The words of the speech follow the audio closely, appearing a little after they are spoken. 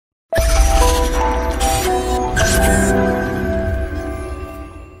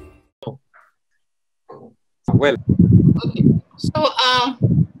well. Okay. So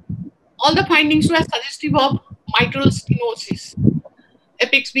all the findings were suggestive of mitral stenosis.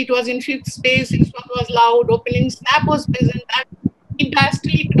 Apex beat was in fifth space, response was loud, opening snap was present, and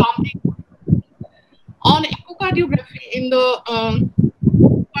interstitially dominant. On echocardiography, in the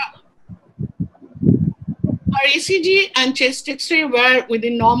our ECG and chest X-ray were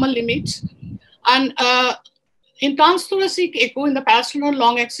within normal limits, and in transthoracic echo in the parasternal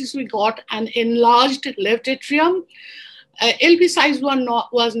long axis, we got an enlarged left atrium. LV size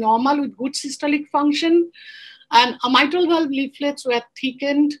was normal with good systolic function, and mitral valve leaflets were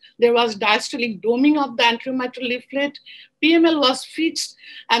thickened. There was diastolic doming of the anteromitral leaflet. PML was fixed,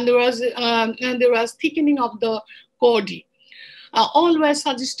 and there was thickening of the chordae. All were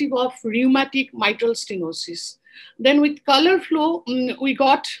suggestive of rheumatic mitral stenosis. Then with color flow, we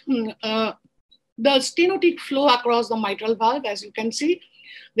got the stenotic flow across the mitral valve. As you can see,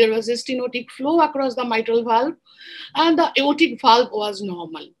 there was a stenotic flow across the mitral valve, and the aortic valve was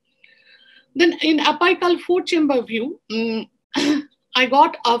normal. Then in apical four-chamber view, I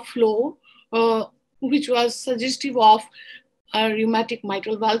got a flow which was suggestive of rheumatic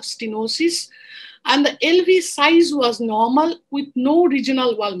mitral valve stenosis, and the LV size was normal with no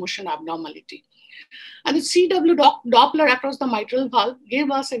regional wall motion abnormality. And the CW Doppler across the mitral valve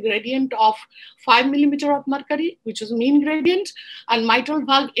gave us a gradient of 5 millimeter of mercury, which is mean gradient, and mitral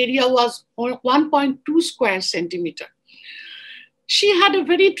valve area was 1.2 square centimeter. She had a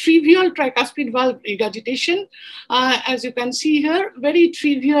very trivial tricuspid valve regurgitation. As you can see here, very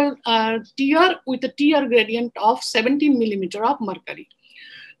trivial tear with a tear gradient of 17 millimeter of mercury.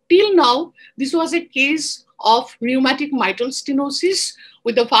 Till now, this was a case of rheumatic mitral stenosis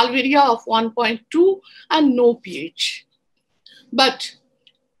with a valve area of 1.2 and no pH. But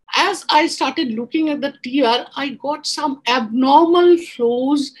as I started looking at the tear, I got some abnormal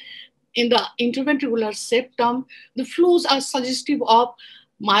flows in the interventricular septum. The flows are suggestive of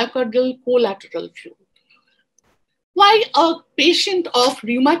myocardial collateral flow. Why a patient of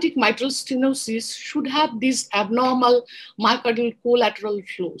rheumatic mitral stenosis should have these abnormal myocardial collateral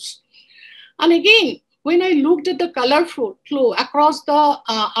flows? And again, when I looked at the color flow across the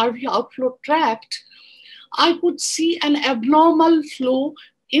RV outflow tract, I could see an abnormal flow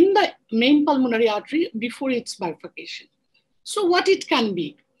in the main pulmonary artery before its bifurcation. So what it can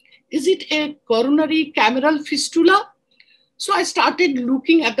be? Is it a coronary cameral fistula? So I started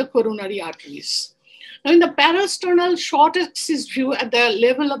looking at the coronary arteries. Now in the parasternal short axis view at the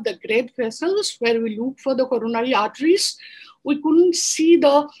level of the great vessels where we look for the coronary arteries, we couldn't see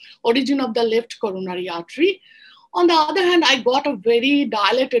the origin of the left coronary artery. On the other hand, I got a very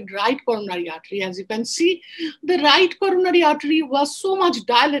dilated right coronary artery. As you can see, the right coronary artery was so much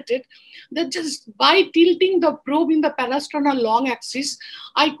dilated that just by tilting the probe in the parasternal long axis,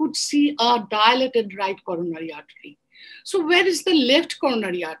 I could see a dilated right coronary artery. So where is the left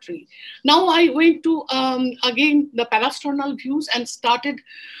coronary artery? Now I went to, again, the parasternal views and started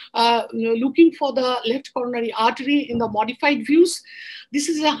looking for the left coronary artery in the modified views. This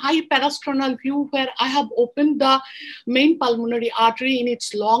is a high parasternal view where I have opened the main pulmonary artery in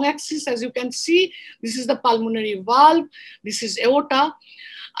its long axis. As you can see, this is the pulmonary valve, this is aorta.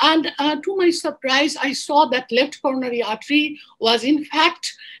 And to my surprise, I saw that left coronary artery was in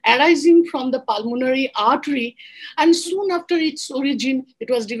fact arising from the pulmonary artery. And soon after its origin, it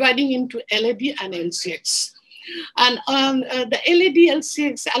was dividing into LAD and LCX. And the LAD,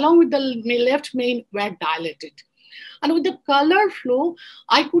 LCX, along with the left main, were dilated. And with the color flow,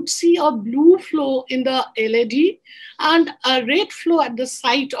 I could see a blue flow in the LAD and a red flow at the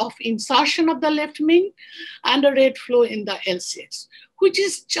site of insertion of the left main and a red flow in the LCX, which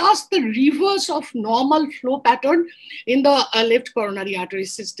is just the reverse of normal flow pattern in the left coronary artery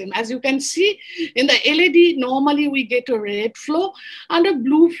system. As you can see, in the LAD, normally we get a red flow and a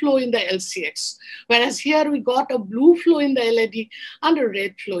blue flow in the LCX, whereas here we got a blue flow in the LAD and a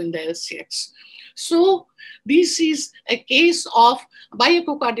red flow in the LCX. So this is a case of, by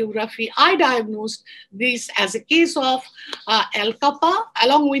echocardiography, I diagnosed this as a case of ALCAPA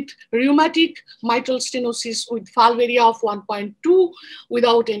along with rheumatic mitral stenosis with valve area of 1.2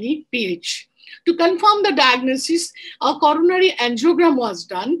 without any pH. To confirm the diagnosis, a coronary angiogram was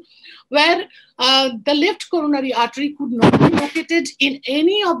done where the left coronary artery could not be located in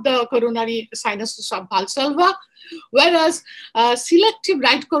any of the coronary sinuses of Valsalva, whereas selective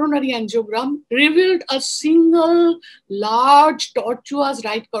right coronary angiogram revealed a single large tortuous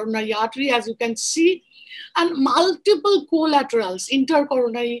right coronary artery, as you can see, and multiple collaterals,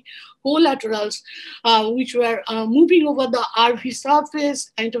 intercoronary collaterals which were moving over the RV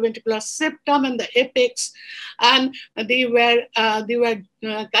surface, interventricular septum, and the apex, and they were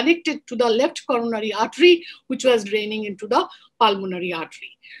connected to the left coronary artery, which was draining into the pulmonary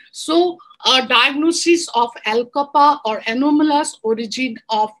artery. So a diagnosis of ALCAPA or anomalous origin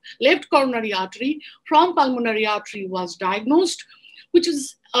of left coronary artery from pulmonary artery was diagnosed, which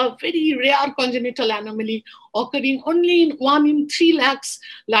is a very rare congenital anomaly occurring only in 1 in 3 lakhs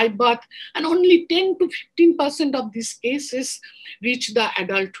live birth, and only 10 to 15% of these cases reach the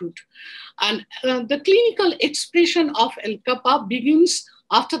adulthood. And the clinical expression of ALCAPA begins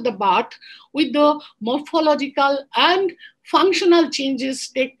after the birth with the morphological and functional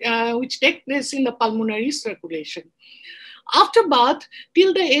changes which take place in the pulmonary circulation. After birth,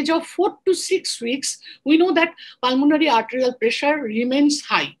 till the age of 4 to 6 weeks, we know that pulmonary arterial pressure remains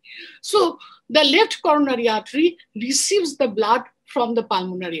high. So the left coronary artery receives the blood from the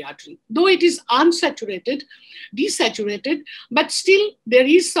pulmonary artery. Though it is unsaturated, desaturated, but still there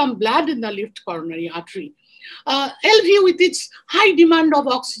is some blood in the left coronary artery. LV, with its high demand of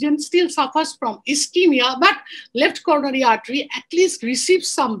oxygen, still suffers from ischemia, but left coronary artery at least receives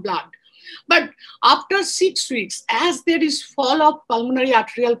some blood. But after 6 weeks, as there is fall of pulmonary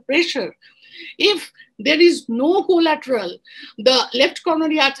arterial pressure, if there is no collateral, the left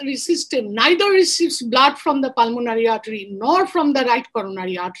coronary artery system neither receives blood from the pulmonary artery nor from the right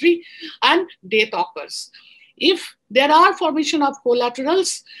coronary artery, and death occurs. If there are formation of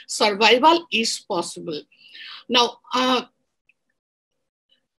collaterals, survival is possible. Now,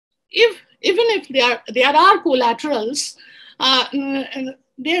 even if there are collaterals,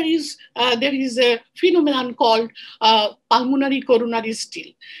 there is a phenomenon called pulmonary coronary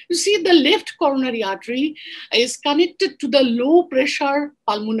steal. You see, the left coronary artery is connected to the low pressure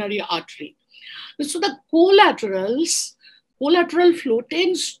pulmonary artery. So the collateral flow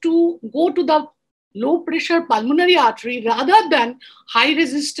tends to go to the low pressure pulmonary artery rather than high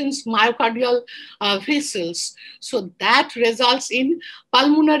resistance myocardial vessels. So that results in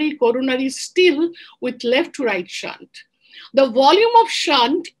pulmonary coronary steal with left to right shunt. The volume of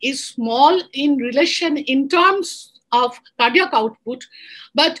shunt is small in relation in terms of cardiac output,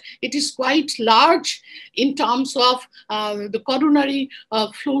 but it is quite large in terms of the coronary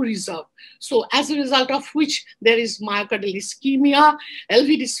flow reserve. So as a result of which there is myocardial ischemia,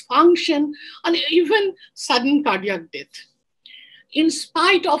 LV dysfunction, and even sudden cardiac death. In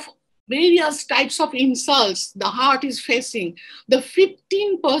spite of various types of insults the heart is facing, the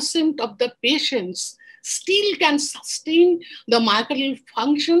 15% of the patients still can sustain the myocardial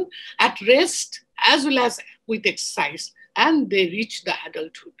function at rest as well as with exercise, and they reach the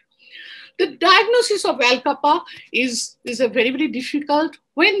adulthood. The diagnosis of ALCAPA is a very, very difficult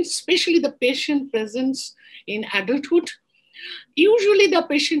when especially the patient presents in adulthood. Usually the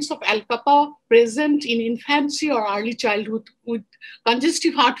patients of ALCAPA present in infancy or early childhood with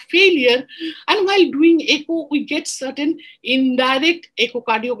congestive heart failure, and while doing echo, we get certain indirect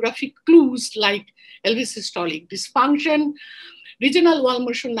echocardiographic clues like LV systolic dysfunction, regional wall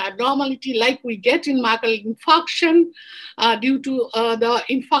motion abnormality like we get in myocardial infarction due to the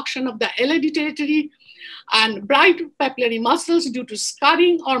infarction of the LAD territory, and bright papillary muscles due to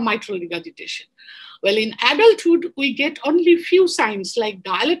scarring or mitral regurgitation. Well, in adulthood, we get only few signs like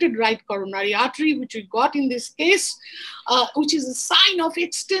dilated right coronary artery, which we got in this case, which is a sign of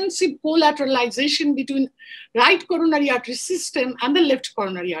extensive collateralization between right coronary artery system and the left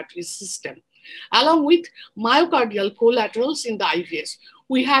coronary artery system, along with myocardial collaterals in the IVS.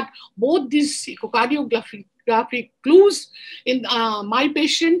 We had both these echocardiographic clues in my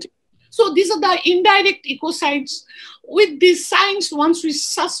patient. So these are the indirect echo signs. With these signs, once we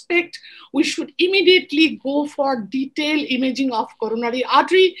suspect, we should immediately go for detailed imaging of coronary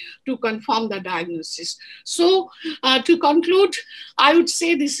artery to confirm the diagnosis. So to conclude, I would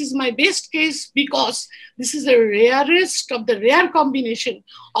say this is my best case because this is the rarest of the rare combination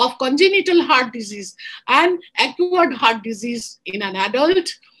of congenital heart disease and acquired heart disease in an adult.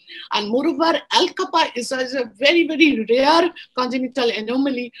 And moreover, ALCAPA is a very, very rare congenital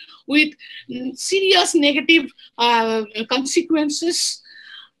anomaly with serious negative consequences.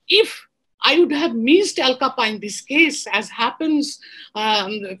 If I would have missed ALCAPA in this case, as happens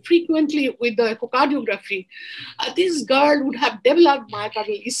frequently with the echocardiography, this girl would have developed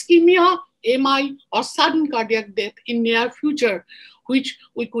myocardial ischemia, MI, or sudden cardiac death in near future, which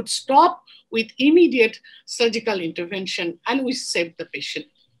we could stop with immediate surgical intervention, and we saved the patient.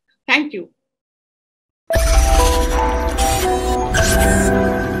 Thank you.